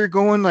sitting here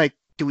going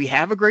do we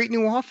have a great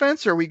new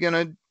offense? Or are we going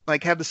to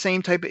have the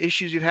same type of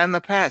issues you've had in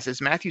the past?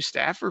 Is Matthew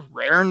Stafford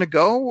raring to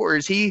go, or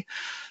is he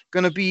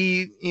going to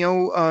be,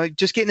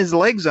 just getting his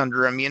legs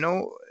under him?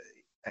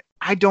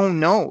 I don't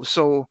know.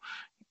 So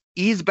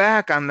ease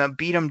back on the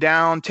beat them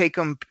down,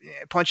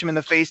 punch them in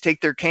the face,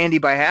 take their candy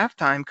by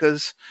halftime,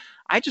 because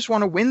I just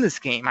want to win this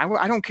game.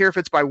 I don't care if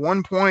it's by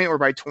 1 point or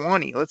by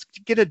 20. Let's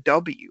get a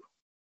W.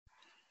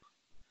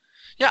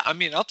 Yeah, I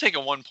mean, I'll take a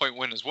 1-point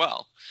win as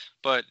well.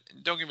 But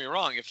don't get me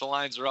wrong, if the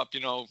Lions are up,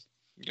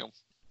 35-3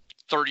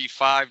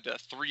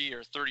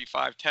 or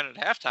 35-10 at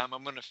halftime,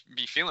 I'm going to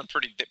be feeling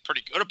pretty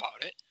good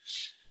about it.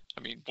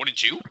 I mean,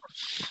 wouldn't you?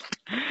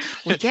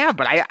 Well, yeah,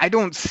 but I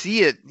don't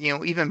see it,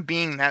 even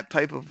being that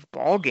type of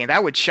ball game.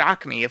 That would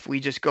shock me if we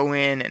just go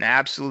in and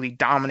absolutely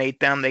dominate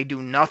them. They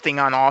do nothing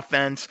on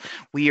offense.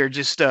 We are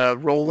just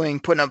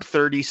rolling, putting up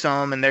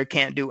 30-some, and they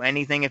can't do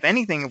anything. If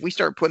anything, if we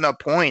start putting up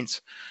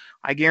points,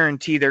 I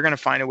guarantee they're going to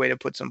find a way to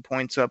put some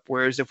points up.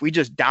 Whereas if we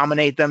just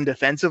dominate them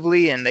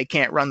defensively and they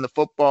can't run the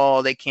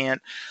football, he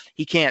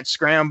can't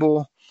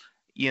scramble,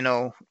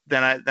 then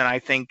I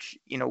think,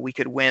 we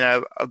could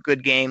win a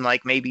good game,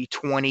 maybe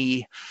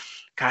 20,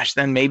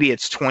 then maybe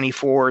it's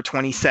 24 or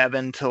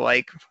 27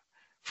 to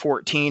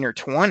 14 or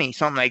 20,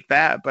 something like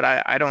that. But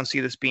I don't see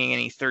this being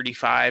any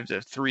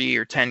 35-3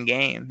 or 10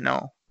 game.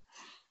 No.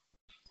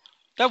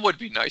 That would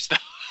be nice though.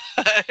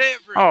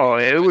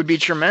 It would be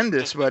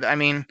tremendous. But I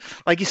mean,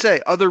 like you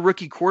say, other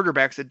rookie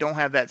quarterbacks that don't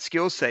have that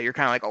skill set, you're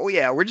kind of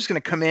we're just going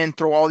to come in,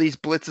 throw all these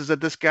blitzes at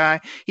this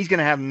guy. He's going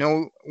to have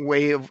no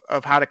way of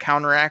how to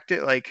counteract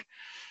it.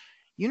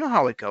 You know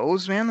how it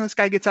goes, man. This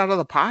guy gets out of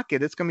the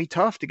pocket. It's going to be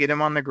tough to get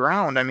him on the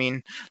ground. I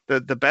mean, the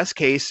best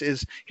case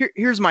is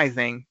here's my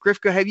thing.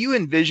 Grifka, have you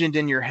envisioned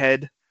in your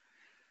head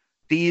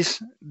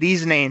these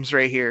names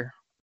right here?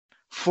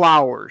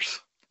 Flowers,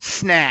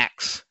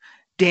 Snacks,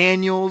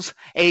 Daniels,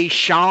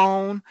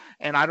 Sean,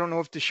 and I don't know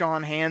if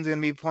Deshaun Hand's going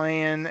to be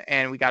playing,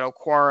 and we got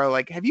Okwara.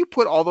 Like, have you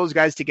put all those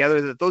guys together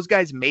that those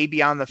guys may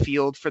be on the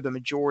field for the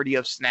majority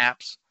of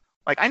snaps?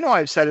 Like, I know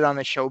I've said it on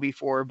the show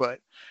before, but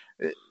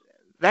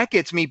that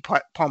gets me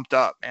pumped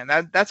up, and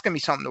that's going to be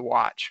something to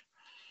watch.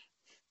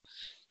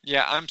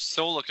 Yeah, I'm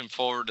so looking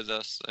forward to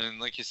this. And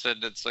like you said,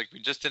 it's like we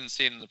just didn't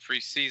see it in the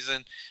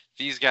preseason.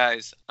 These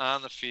guys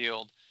on the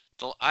field,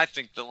 I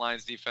think the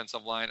Lions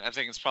defensive line, I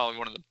think it's probably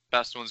one of the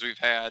best ones we've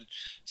had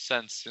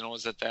since,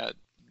 was it that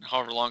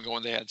however long ago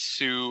when they had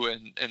Sue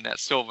and that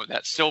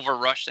silver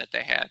rush that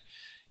they had.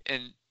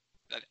 And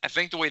I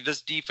think the way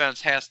this defense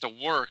has to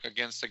work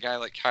against a guy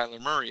like Kyler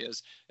Murray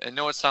is, I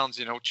know it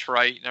sounds,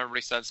 trite, and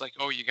everybody says like,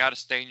 oh, you got to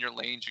stay in your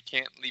lanes. You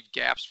can't leave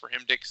gaps for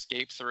him to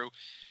escape through.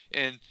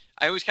 And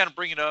I always kind of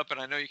bring it up, and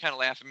I know you kind of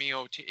laugh at me,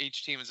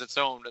 each team is its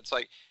own. It's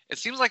like, it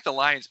seems like the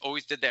Lions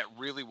always did that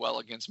really well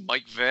against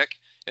Mike Vick.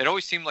 It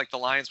always seemed like the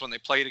Lions, when they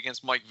played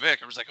against Mike Vick,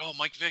 it was like, oh,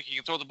 Mike Vick, he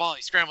can throw the ball.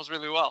 He scrambles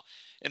really well.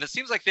 And it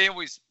seems like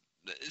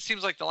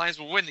the Lions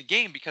would win the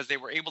game because they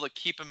were able to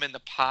keep him in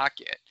the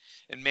pocket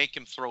and make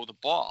him throw the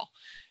ball.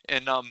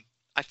 And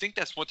I think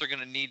that's what they're going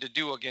to need to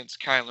do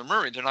against Kyler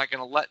Murray. They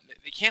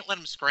can't let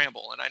him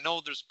scramble. And I know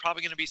there's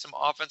probably going to be some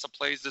offensive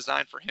plays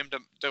designed for him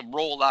to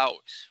roll out,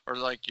 or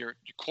like your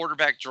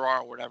quarterback draw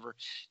or whatever,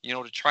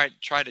 to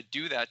try to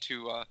do that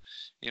to,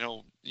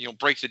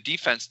 break the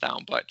defense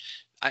down. But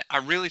I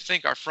really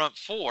think our front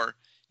four,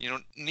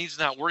 needs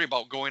to not worry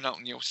about going out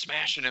and,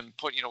 smashing him,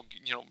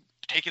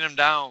 taking him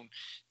down.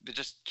 They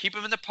just keep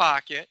him in the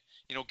pocket,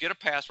 get a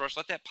pass rush,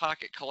 let that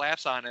pocket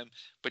collapse on him,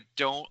 but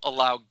don't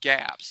allow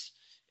gaps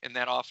in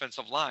that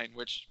offensive line,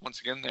 which, once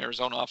again, the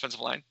Arizona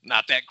offensive line,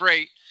 not that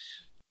great,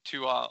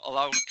 to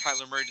allow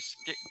Kyler Murray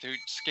to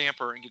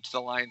scamper and get to the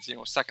Lions,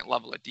 second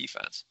level of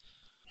defense.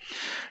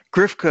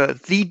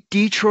 Grifka, the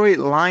Detroit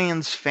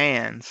Lions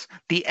fans,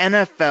 the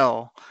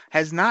NFL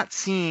has not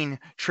seen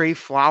Trey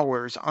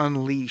Flowers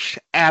unleashed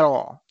at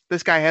all.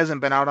 This guy hasn't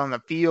been out on the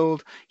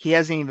field. He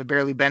hasn't even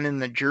barely been in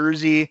the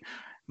jersey,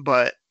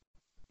 but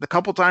the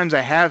couple times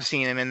I have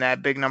seen him in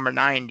that big number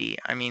 90,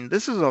 I mean,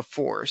 this is a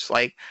force.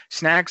 Like,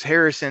 Snacks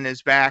Harrison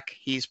is back.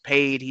 He's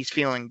paid. He's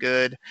feeling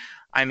good.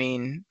 I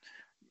mean,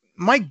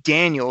 Mike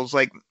Daniels,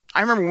 like,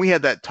 I remember when we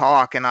had that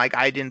talk and like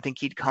I didn't think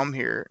he'd come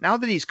here. Now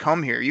that he's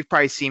come here, you've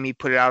probably seen me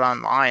put it out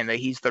online that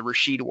he's the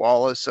Rasheed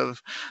Wallace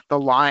of the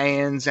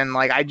Lions, and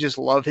like I just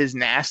love his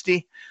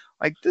nasty.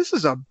 Like, this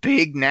is a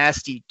big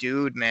nasty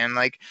dude, man.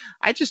 Like,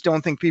 I just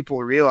don't think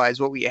people realize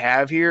what we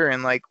have here,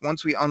 and like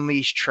once we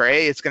unleash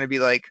Trey, it's going to be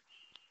like,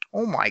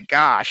 oh my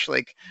gosh,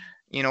 like,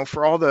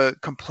 for all the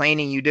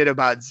complaining you did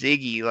about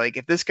Ziggy, like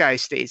if this guy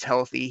stays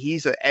healthy,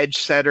 he's an edge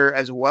setter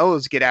as well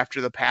as get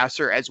after the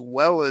passer, as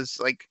well as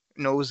like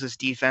knows this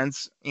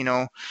defense.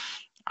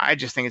 I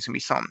just think it's gonna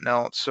be something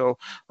else. So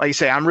like I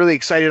say, I'm really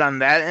excited on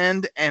that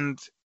end. And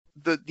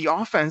the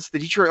offense, the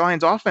Detroit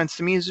Lions offense,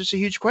 to me is just a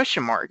huge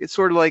question mark. It's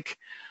sort of like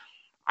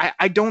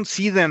I don't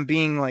see them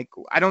being like,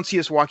 I don't see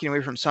us walking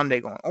away from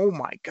Sunday going, oh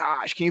my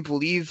gosh, can you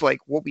believe like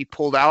what we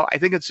pulled out? I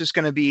think it's just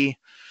going to be,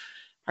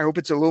 I hope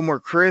it's a little more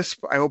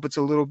crisp. I hope it's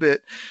a little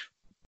bit,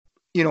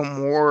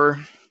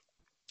 more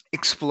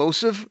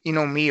explosive.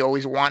 Me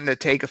always wanting to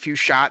take a few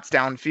shots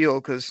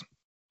downfield, because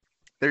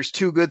there's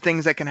two good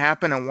things that can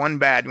happen and one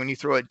bad when you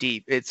throw it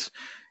deep. It's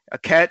a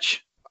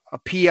catch, a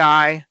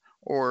PI,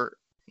 or,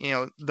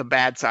 the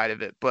bad side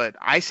of it. But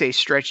I say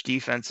stretch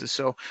defenses.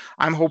 So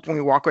I'm hoping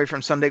we walk away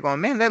from Sunday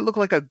going, man, that looked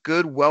like a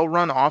good,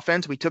 well-run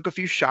offense. We took a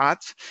few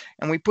shots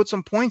and we put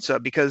some points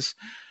up, because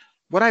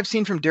what I've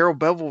seen from Darrell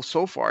Bevell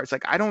so far, it's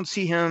like I don't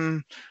see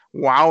him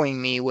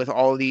wowing me with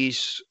all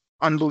these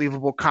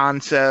unbelievable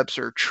concepts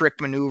or trick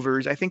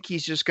maneuvers. I think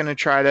he's just going to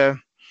try to,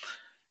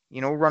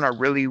 run a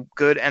really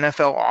good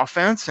NFL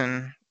offense,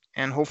 and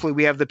hopefully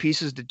we have the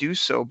pieces to do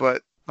so.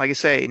 But like I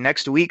say,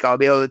 next week I'll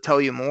be able to tell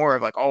you more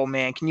of like, oh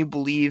man, can you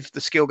believe the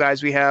skill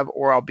guys we have?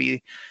 Or I'll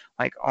be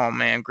like, oh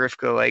man,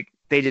 Grifka, like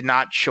they did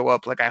not show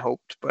up like I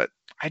hoped. But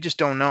I just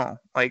don't know.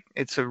 Like,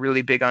 it's a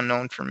really big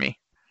unknown for me.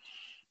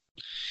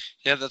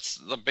 Yeah, that's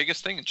the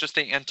biggest thing. It's just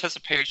the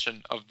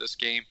anticipation of this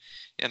game.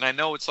 And I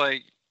know it's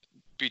like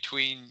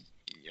between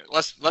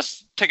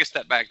let's take a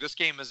step back. This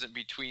game isn't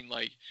between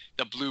like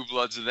the blue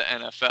bloods of the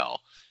NFL.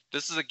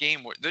 This is a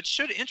game that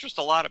should interest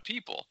a lot of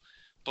people.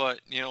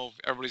 But,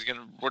 everybody's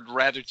would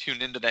rather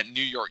tune into that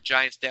New York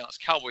Giants Dallas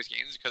Cowboys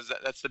games, because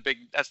that's the big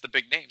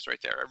names right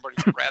there. Everybody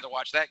would rather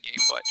watch that game.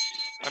 But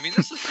I mean,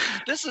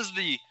 this is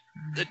the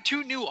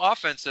two new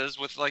offenses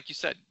with, like you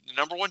said, the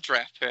number one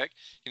draft pick.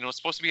 It's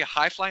supposed to be a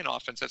high flying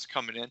offense that's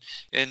coming in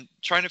and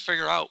trying to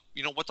figure out,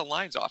 what the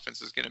Lions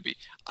offense is going to be.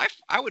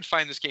 I would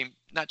find this game,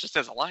 not just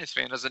as a Lions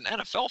fan, as an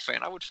NFL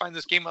fan, I would find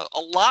this game a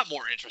lot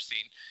more interesting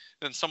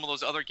than some of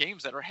those other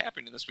games that are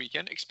happening this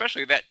weekend,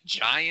 especially that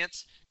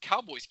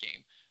Giants-Cowboys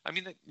game. I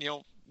mean,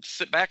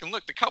 sit back and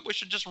look. The Cowboys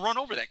should just run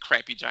over that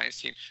crappy Giants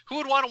team. Who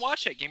would want to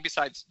watch that game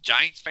besides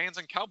Giants fans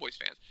and Cowboys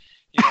fans?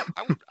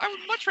 I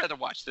would much rather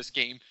watch this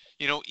game,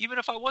 even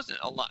if I wasn't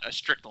a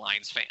strict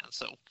Lions fan.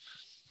 So,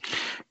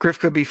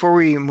 Grifka, before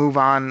we move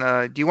on,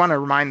 do you want to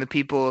remind the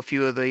people a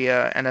few of the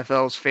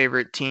NFL's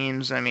favorite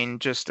teams? I mean,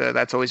 just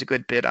that's always a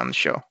good bit on the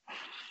show.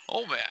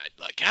 Oh man,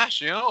 like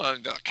gosh,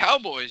 the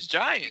Cowboys,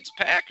 Giants,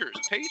 Packers,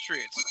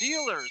 Patriots,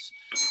 Steelers.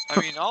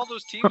 I mean, all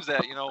those teams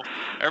that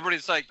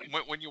everybody's like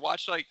when you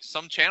watch like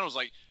some channels,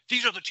 like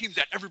these are the teams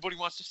that everybody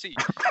wants to see.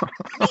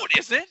 No, it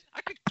isn't.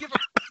 I could give a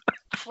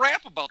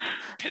crap about the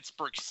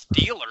Pittsburgh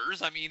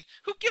Steelers. I mean,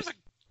 who gives a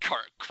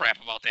crap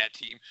about that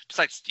team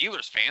besides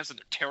Steelers fans and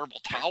their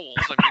terrible towels?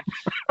 I mean,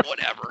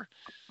 whatever.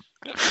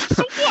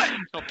 So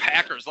what?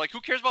 Packers, like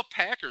who cares about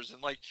Packers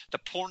and like the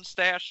porn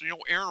stash,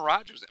 Aaron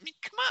Rodgers? I mean,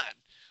 come on.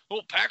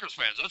 Well, Packers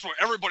fans, that's what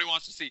everybody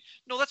wants to see.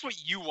 No, that's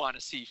what you want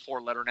to see,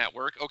 Four-Letter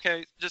Network,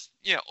 okay? Just,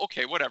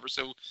 okay, whatever.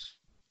 So,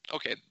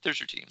 okay, there's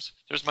your teams.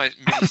 There's my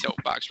mini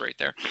soapbox right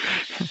there.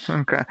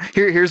 Okay.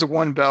 Here's a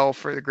one bell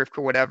for the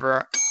Grifka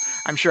whatever.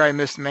 I'm sure I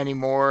missed many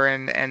more,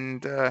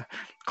 and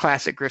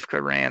classic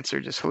Grifka rants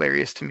are just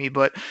hilarious to me.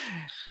 But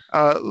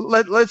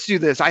let's do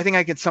this. I think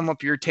I can sum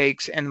up your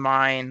takes and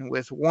mine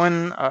with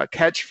one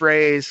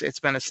catchphrase.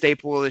 It's been a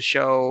staple of the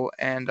show,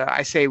 and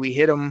I say we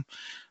hit them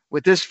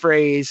with this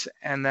phrase,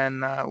 and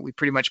then we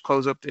pretty much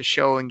close up this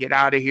show and get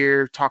out of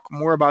here. Talk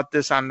more about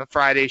this on the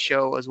Friday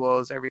show as well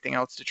as everything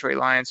else Detroit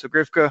Lions. So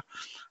Grifka,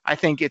 I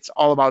think it's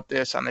all about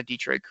this on the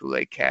Detroit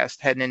Kool-Aid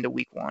Cast heading into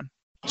week 1.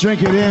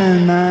 Drink it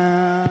in,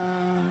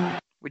 man.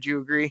 Would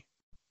you agree?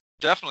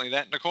 Definitely.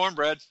 That and the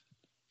cornbread.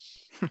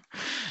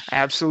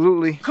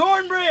 Absolutely.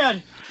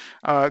 Cornbread!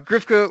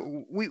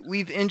 Grifka,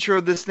 we've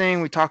introed this thing.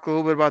 We talked a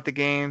little bit about the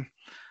game.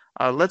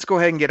 Let's go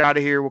ahead and get out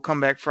of here. We'll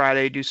come back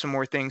Friday, do some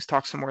more things,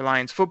 talk some more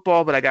Lions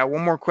football. But I got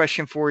one more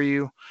question for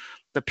you.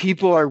 The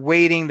people are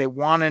waiting. They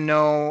want to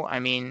know. I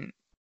mean,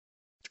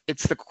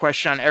 it's the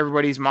question on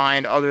everybody's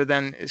mind other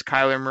than is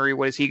Kyler Murray.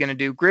 What is he going to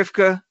do?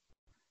 Grifka,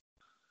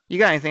 you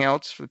got anything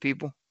else for the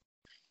people?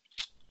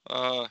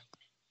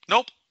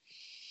 Nope.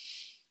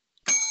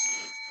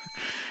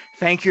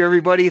 Thank you,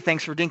 everybody.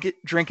 Thanks for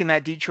drinking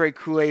that Detroit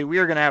Kool-Aid. We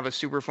are going to have a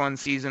super fun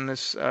season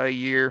this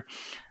year.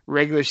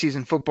 Regular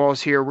season football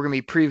is here. We're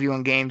going to be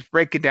previewing games,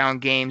 breaking down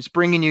games,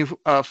 bringing you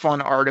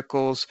fun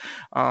articles.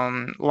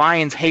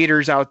 Lions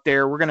haters out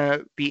there, we're going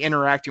to be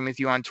interacting with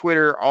you on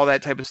Twitter, all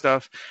that type of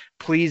stuff.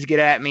 Please get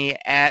at me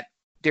at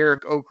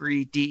Derek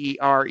Okrie,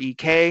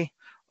 DEREK,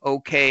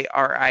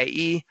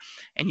 OKRIE.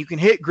 And you can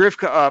hit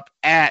Grifka up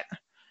at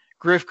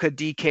Grifka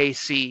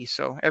DKC.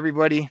 So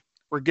everybody,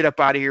 we're get up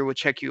out of here. We'll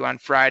check you on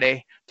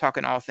Friday,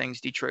 talking all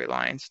things Detroit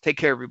Lions. Take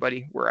care,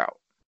 everybody. We're out.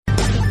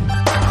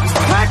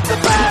 Pack the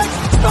bag!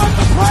 Start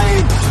the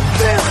plane!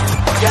 This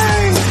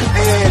game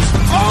is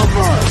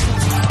over!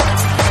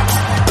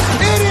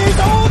 It is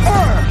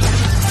over!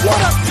 What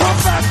a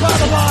comeback by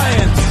the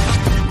Lions!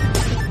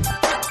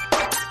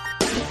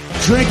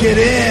 Drink it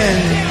in,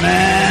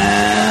 man.